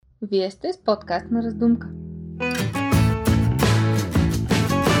Вие сте с подкаст на Раздумка.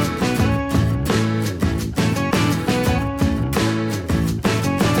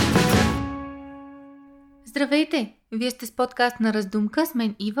 Здравейте! Вие сте с подкаст на Раздумка с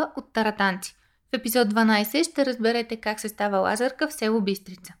мен Ива от Таратанци. В епизод 12 ще разберете как се става лазарка в село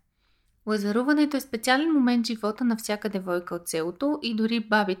Бистрица. Лазаруването е специален момент в живота на всяка девойка от селото и дори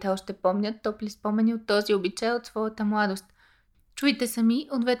бабите още помнят топли спомени от този обичай от своята младост. Чуйте сами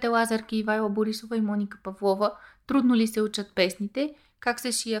от двете лазарки Ивайла Борисова и Моника Павлова, трудно ли се учат песните, как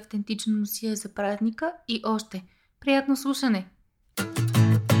се шие автентична носия за празника и още. Приятно слушане!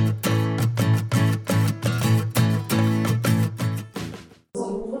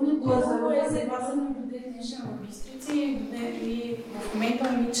 И в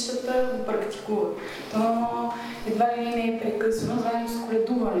момента момичетата го практикуват. Но едва ли не е прекъсвано, заедно с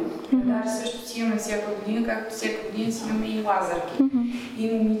коледуването. Даже също си имаме всяка година, както всяка година си имаме и лазарки.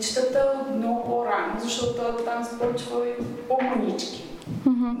 И момичетата много по-рано, защото там се почва и по-манички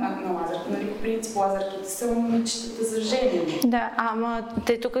на лазарка. Нали, по принцип лазарките са момичетата за женени. Да, ама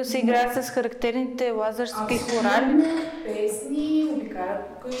те тук се играят с характерните лазарски хорали. Песни, обикарат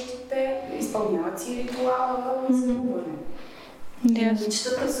по къщите, изпълняват си ритуала за любовта.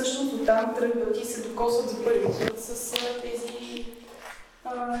 Момичетата всъщност оттам тръгват и се докосват за първи път с тези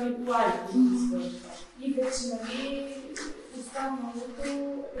ритуали. И вече, нали, останалото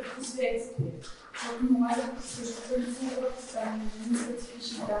е последствие. Защото на лазарка също са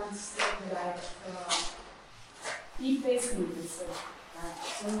специфични танци се играят. И песните са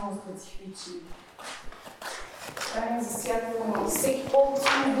много специфични. За всеки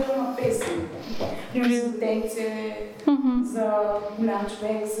по-особено на песните. Примерно за детце, за голям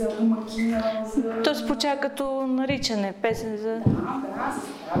човек, за домакина, за... То звуча като наричане, песен за... Да, за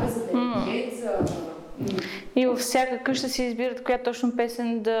здраве, за дете, за... И във всяка къща си избират коя точно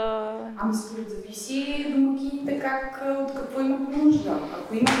песен да... Ами според зависи домакините от какво имат нужда.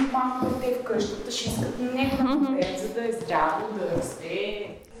 Ако имат малко дете в къщата, ще искат на него да попеят, за да е здраво, да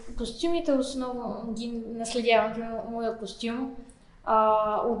расте. Костюмите основно ги наследявам моя костюм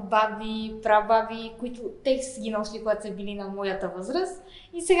от баби, прабаби, които те са ги носили, когато са били на моята възраст.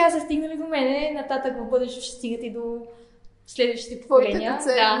 И сега са стигнали до мене, нататък в бъдещето ще стигат и до следващите поколения.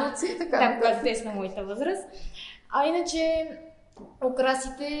 Да, когато те са на моята възраст. А иначе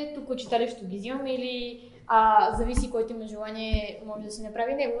украсите, тук от читалището ги взимаме или зависи който има желание, може да си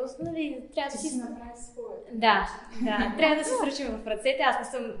направи него. Нали, трябва да си направи своя. Да, трябва да се сръчим в ръцете. Аз не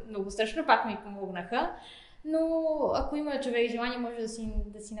съм много страшна, пак ми помогнаха. Но ако има човек желание, може да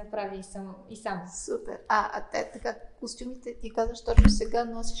си направи и сам. Супер. Те така, костюмите, ти казваш точно сега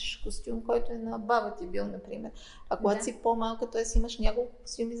носиш костюм, който е на баба ти бил, например. А когато си по-малка, т.е. имаш няколко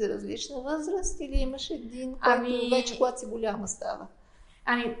костюми за различна възраст или имаш един, който вече когато си голяма става?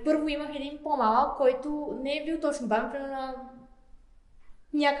 Първо имах един по-малък, който не е бил точно баба, на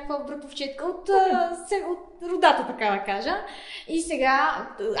някаква братовчетка от родата, така да кажа. И сега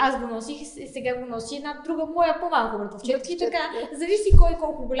аз го носих, и сега го носи една друга моя по-малка братовчетка. И така, зависи кой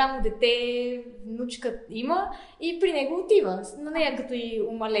колко голямо дете, внучка има и при него отива. На нея като и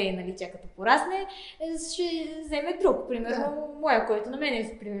умалее, нали, тя като порасне, ще вземе друг. Примерно моя, който на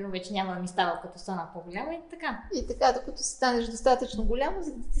мен примерно вече няма да ми става, като стана по-голяма и така. И така, докато станеш достатъчно голяма,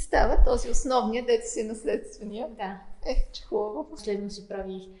 за да ти става този основният, дето си наследствения. Да. Че хубаво. Последно си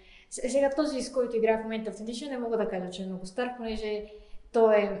правих. Сега този, с който играя в момента автентична, не мога да кажа, че е много стар, понеже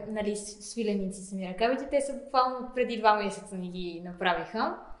той е, нали, свиленици сами ръкавите. Те са буквално преди 2 месеца ни ги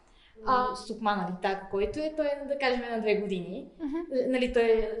направиха. Сукма, нали, така, който е, той е, да кажем, на 2 години. Нали, той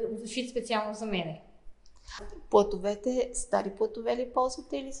е шит специално за мене. Платовете, стари платове ли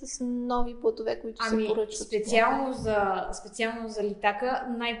ползвате или с нови платове, които се поръчват? Специално за литака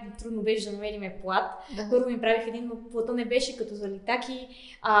най-трудно беше да намерим плат. Първо ми правих един, но плата не беше като за литаки.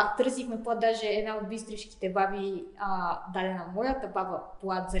 Търсихме плат, даже една от бистришките баби даде на моята баба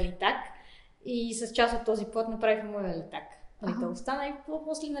плат за литак. И с част от този плат направихме моя литак. Да остана и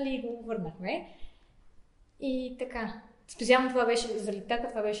после, нали, го върнахме. И така. Специално това беше за литака,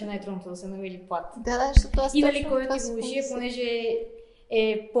 това беше най-трудното да се намери плат. Защото аз и нали, който ти го ушие, понеже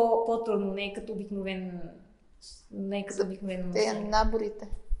е по-трудно, не е като обикновен. Те наборите.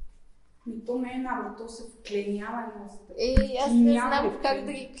 То не е набор, то се вклинява аз не знам как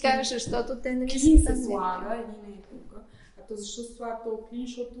да ги кажа, защото те не се слага или не е тук. Защо слага този клин?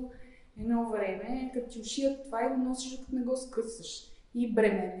 Защото едно време, като ти ушият това и го носиш, докато не го скъсаш. И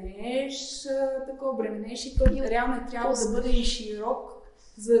бременеш и то реално е трябва да бъде и широк,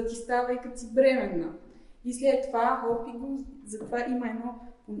 за да ти става и като си бременна. И след това, затова има едно,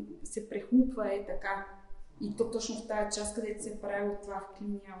 се прехлупва така. И то точно в тази част, където се е правило това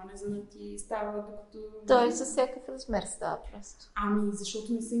вклиняване, за да ти става докато... Той за всякакъв размер става просто. Ами,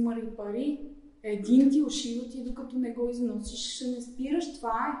 защото не са имали пари. Един ти ушива ти, докато не го износиш, не спираш.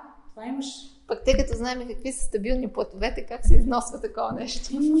 Това имаш. Пък те като знаем какви са стабилни платовете, как се износва такова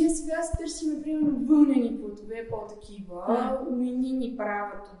нещо? Ние сега се търсим, примерно, вълнени платове, по-такива. Уини ни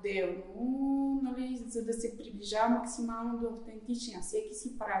правят отделно, нали, за да се приближава максимално до автентичния. Всеки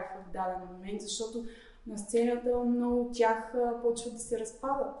си прави в даден момент, защото на сцената много от тях почват да се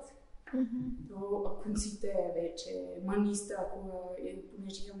разпадат. Конците вече, маниста,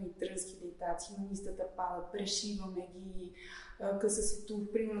 понеже имаме и трънски литации, манистата падат, прешиваме ги,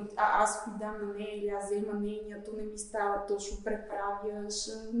 късъцето, примерно, аз ми дам на нея или аз взема нейния, то не ми става, точно преправяш,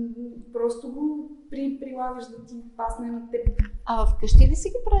 просто го прилагаш да ти пасне на теб. А вкъщи ли си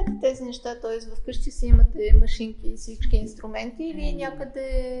ги правите тези неща? Т.е. вкъщи си имате машинки и всички инструменти или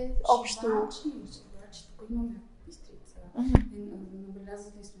някъде общо? Тук имаме бистрица.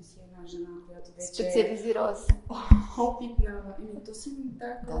 Набелязали сме си една жена, която вече специализирала се. Опитна. То си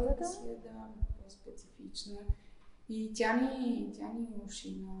така си е по-специфична. И тя ни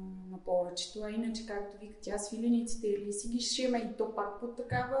уши на повечето. А иначе, както вика, тя свилениците или си ги шиме и то пак по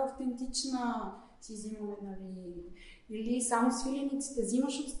такава автентична си взимаме, нали. Или само свилениците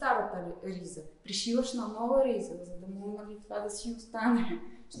взимаш от старата риза, пришиваш на нова риза, за да може, нали, това да си остане.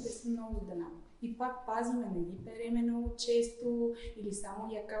 Ще са много дена. И пак пазиме, не ги переме много често, или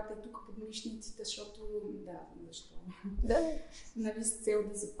само яката тук под мишниците, защото защо? Да. Нали, с цел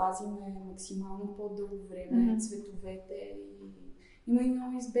да запазиме максимално по-дълго време цветовете. Има и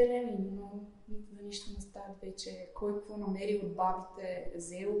много избелени, но да нищо не стават вече. Кой какво намери от бабите,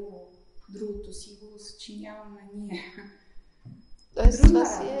 взело, другото си го съчиняваме ние. Тоест това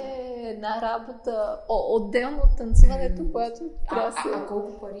си е една работа отделно от танцуването, което трябва да се... А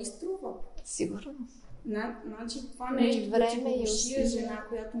колко пари струва? Сигурно. Значи това нещо, време да и шие жена,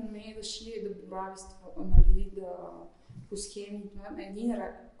 която умее да шие, да борави, нали, да по схеми. Един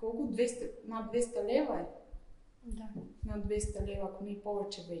рак. Колко? 200? Над 200 лева е? Да. Над 200 лева, ако не и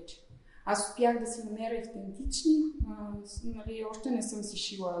повече вече. Аз успях да си намеря автентични, нали, още не съм си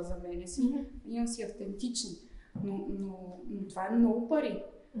шила за мене си, имам си автентични, но това е много пари.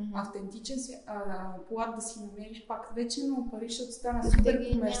 Автентичен плат да си намериш пак вече много пари, защото стана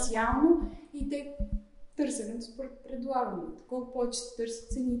супер комерциално и те търсенето според предлагането. Колко повече се търси,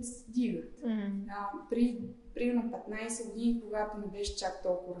 цените се дигат. Примерно 15 години, когато не беше чак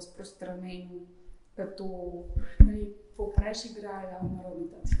толкова разпространено, като, нали, какво правиш, играе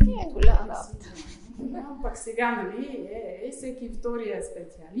народната артистика. Не е голяма работа. Пак сега, нали, всеки втория е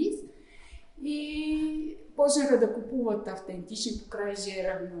специалист. И почнаха да купуват автентични по край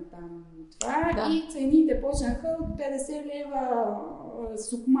жеравна там това и цените почнаха от 50 лева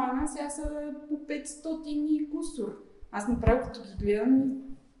сукмана, сега са по 500 и кусор. Аз направо като ги гледам,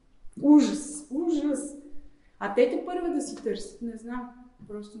 ужас. А те първа да си търсят, не знам,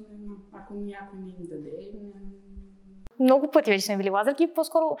 просто не знам, ако някой не им даде. Много пъти вече сме били лазарки,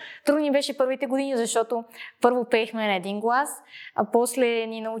 по-скоро трудно ни беше първите години, защото първо пеехме на един глас, а после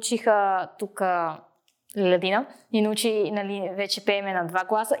ни научиха тук Ладина, ни научи, нали, вече пееме на два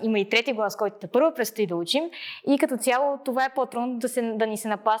гласа. Има и трети глас, който първо предстои да учим. И като цяло това е по-трудно да ни се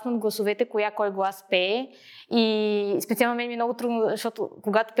напаснат гласовете, кой глас пее. И специално мен ми е много трудно, защото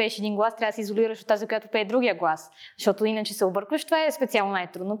когато пееш един глас, трябва да се изолираш от тази, която пее другия глас. Защото иначе се объркваш. Това е специално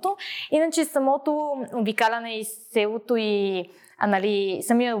най-трудното. Иначе самото обикаляне и селото и нали,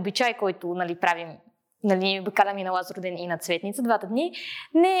 самия обичай, който, нали, правим, нали, обикаляме и на Лазароден и на Цветница, двата дни,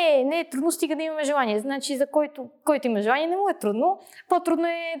 не е трудно, стига да имаме желание. Значи за който има желание, не му е трудно. По-трудно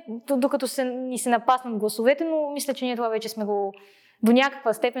е, докато ни се напаснат гласовете, но мисля, че ние това вече сме го, до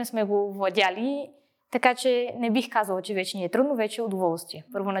някаква степен сме го владяли, така че не бих казала, че вече ни е трудно, вече е удоволствие.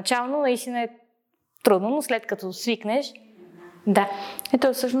 Първоначално наистина е трудно, но след като свикнеш, да.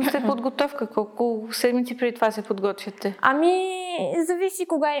 Ето, всъщност е подготовка. Колко седмици преди това се подготвяте? Зависи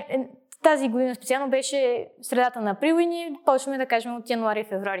кога е. Тази година специално беше средата на април и ние почваме да кажем от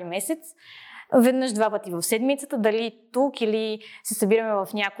януари-февруари месец. Веднъж два пъти в седмицата, дали тук или се събираме в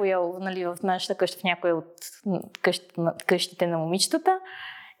някоя, нали, в нашата къща, в някоя от къщите на момичетата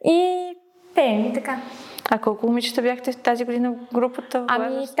и пеем и така. А колко момичета бяхте тази година в групата?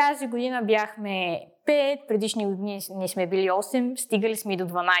 Тази година бяхме 5, предишни години ние сме били 8, стигали сме и до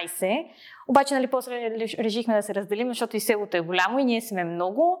 12. Обаче, нали, после решихме да се разделим, защото и селото е голямо и ние сме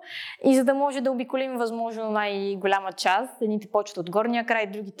много. И за да може да обиколим възможно най-голяма част, едните почват от горния край,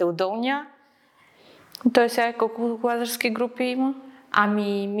 другите от долния. Той сега колко лазарски групи има?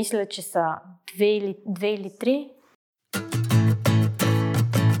 Мисля, че са 2 или 3.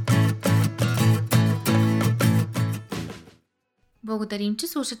 Благодарим, че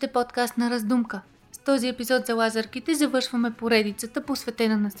слушате подкаст на Раздумка. С този епизод за лазарките завършваме поредицата,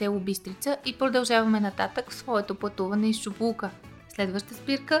 посветена на село Бистрица, и продължаваме нататък в своето пътуване из Шуфулка. Следваща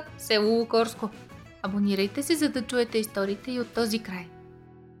спирка – село Лукорско. Абонирайте се, за да чуете историите и от този край.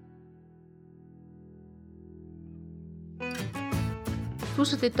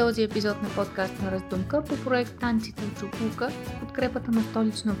 Слушате този епизод на подкаст на Раздумка по проект Танците от Шуфулка с подкрепата на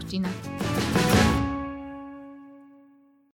Столична община.